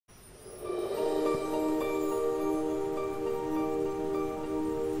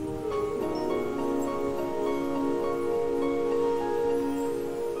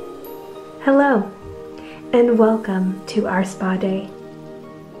Hello, and welcome to our spa day.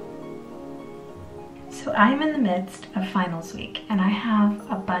 So I'm in the midst of finals week, and I have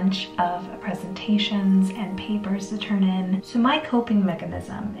a bunch of presentations and papers to turn in. So my coping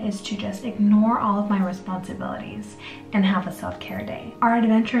mechanism is to just ignore all of my responsibilities and have a self-care day. Our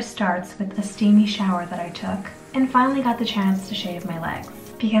adventure starts with a steamy shower that I took, and finally got the chance to shave my legs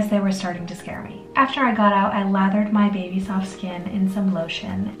because they were starting to scare me. After I got out, I lathered my baby soft skin in some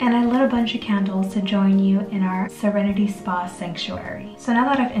lotion, and I lit a bunch of candles to join you in our Serenity Spa Sanctuary. So now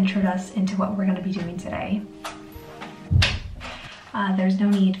that I've introed us into what we're gonna be doing today, there's no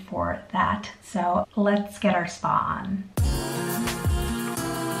need for that. So let's get our spa on.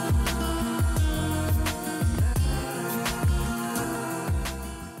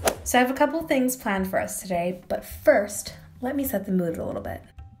 So I have a couple things planned for us today, but first, let me set the mood a little bit.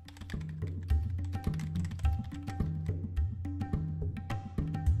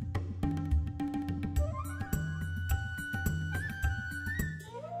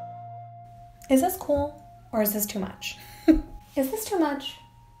 Is this cool or is this too much? Is this too much?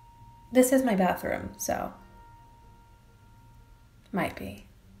 This is my bathroom, so might be.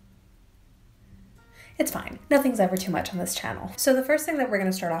 It's fine. Nothing's ever too much on this channel. So the first thing that we're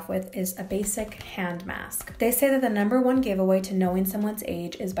going to start off with is a basic hand mask. They say that the #1 giveaway to knowing someone's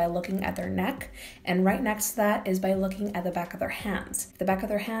age is by looking at their neck, and right next to that is by looking at the back of their hands. If the back of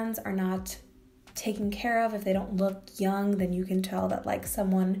their hands are not taken care of, if they don't look young, then you can tell that like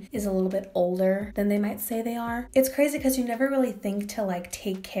someone is a little bit older than they might say they are. It's crazy because you never really think to like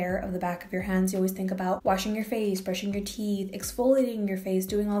take care of the back of your hands. You always think about washing your face, brushing your teeth, exfoliating your face,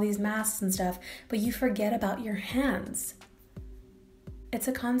 doing all these masks and stuff, but you forget about your hands. It's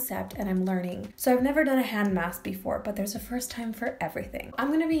a concept and I'm learning. So I've never done a hand mask before, but there's a first time for everything.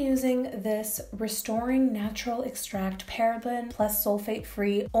 I'm gonna be using this Restoring Natural Extract Paraben plus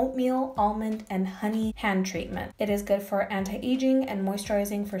sulfate-free oatmeal, almond, and honey hand treatment. It is good for anti-aging and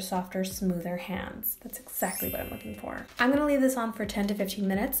moisturizing for softer, smoother hands. That's exactly what I'm looking for. I'm gonna leave this on for 10 to 15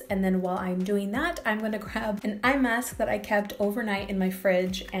 minutes, and then while I'm doing that, I'm gonna grab an eye mask that I kept overnight in my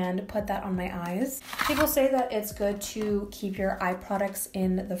fridge and put that on my eyes. People say that it's good to keep your eye products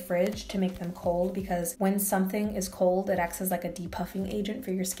in the fridge to make them cold, because when something is cold, it acts as like a depuffing agent for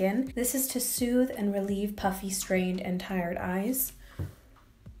your skin. This is to soothe and relieve puffy, strained, and tired eyes.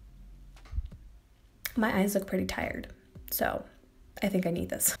 My eyes look pretty tired, so I think I need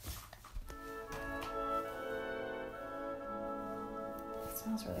this. It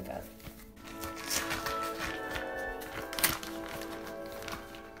smells really good.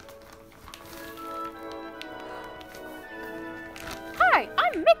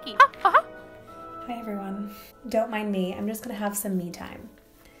 Mickey. Hi everyone. Don't mind me. I'm just gonna have some me time.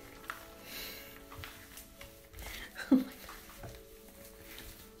 Oh my god.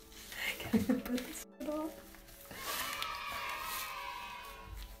 Can I put this on?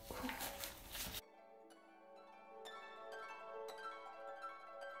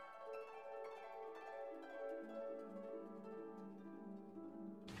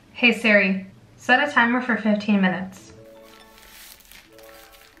 Hey Siri, set a timer for 15 minutes.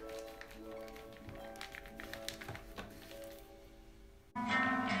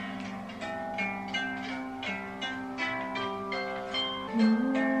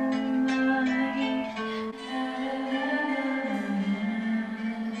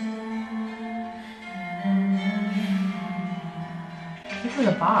 This is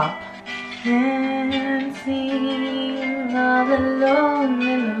a bop. Dancing all alone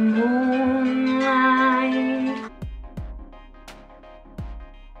in the moonlight.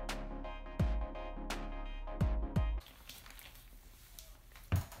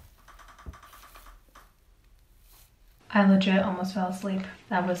 I legit almost fell asleep.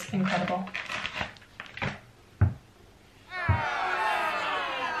 That was incredible.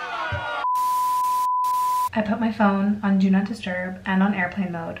 I put my phone on Do Not Disturb and on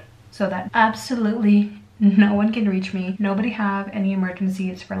airplane mode so that absolutely no one can reach me. Nobody have any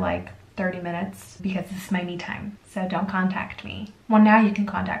emergencies for like 30 minutes because this is my me time. So don't contact me. Well, now you can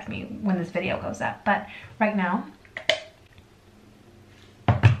contact me when this video goes up, but right now,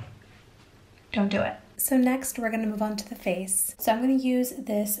 don't do it. So next we're gonna move on to the face. So I'm gonna use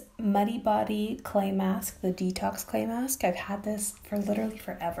this Muddy Body clay mask, the detox clay mask. I've had this for literally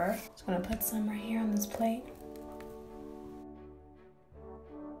forever. So I'm gonna put some right here on this plate.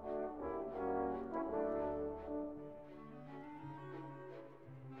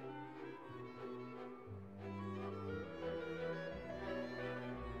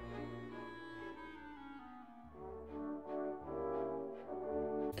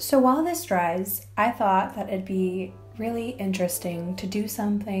 So while this dries, I thought that it'd be really interesting to do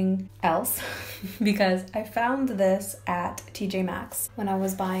something else because I found this at TJ Maxx when I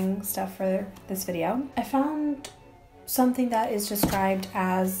was buying stuff for this video. I found something that is described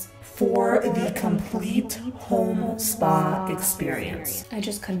as for the complete home spa experience. I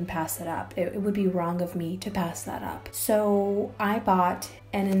just couldn't pass it up. It would be wrong of me to pass that up. So I bought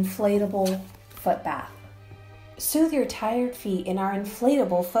an inflatable foot bath. Soothe your tired feet in our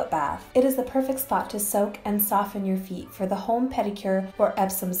inflatable foot bath. It is the perfect spot to soak and soften your feet for the home pedicure or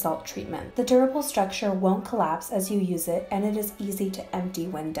Epsom salt treatment. The durable structure won't collapse as you use it, and it is easy to empty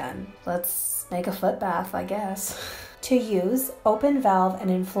when done. Let's make a foot bath, I guess. To use, open valve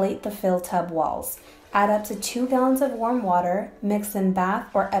and inflate the fill tub walls. Add up to 2 gallons of warm water, mix in bath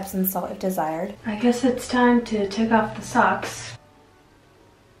or Epsom salt if desired. I guess it's time to take off the socks.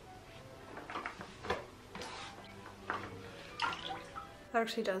 That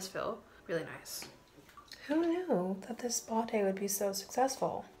actually does feel really nice. Who knew that this spa day would be so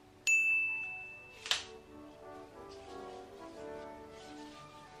successful?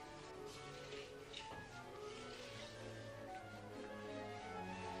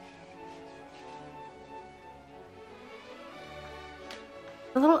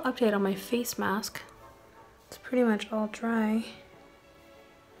 A little update on my face mask. It's pretty much all dry.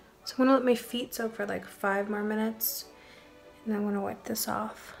 So I'm gonna let my feet soak for like 5 more minutes. And I'm gonna wipe this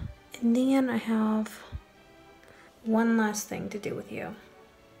off. And then I have one last thing to do with you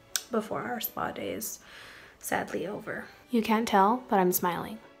before our spa day is sadly over. You can't tell, but I'm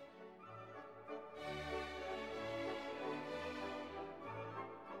smiling.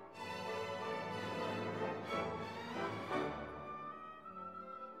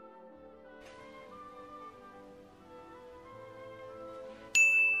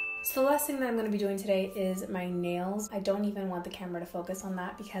 So the last thing that I'm going to be doing today is my nails. I don't even want the camera to focus on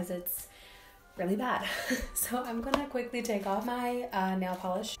that because it's really bad. So I'm going to quickly take off my nail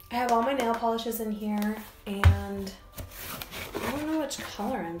polish. I have all my nail polishes in here and I don't know which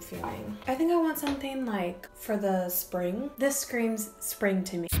color I'm feeling. I think I want something like for the spring. This screams spring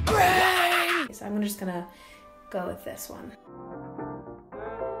to me. Spring! So I'm just going to go with this one.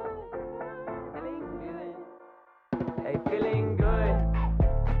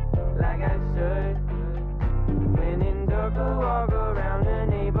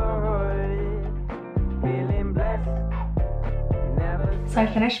 So I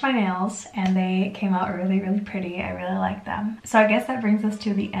finished my nails and they came out really, really pretty. I really like them. So I guess that brings us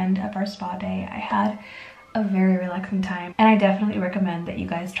to the end of our spa day. I had a very relaxing time and I definitely recommend that you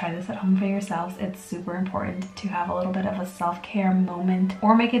guys try this at home for yourselves. It's super important to have a little bit of a self-care moment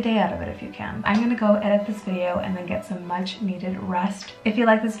or make a day out of it if you can. I'm gonna go edit this video and then get some much needed rest. If you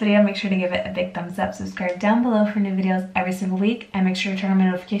like this video, make sure to give it a big thumbs up, subscribe down below for new videos every single week, and make sure to turn on my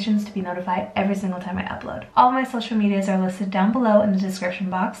notifications to be notified every single time I upload. All of my social medias are listed down below in the description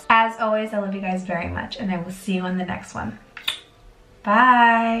box. As always, I love you guys very much and I will see you in the next one.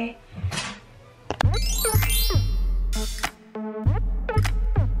 Bye!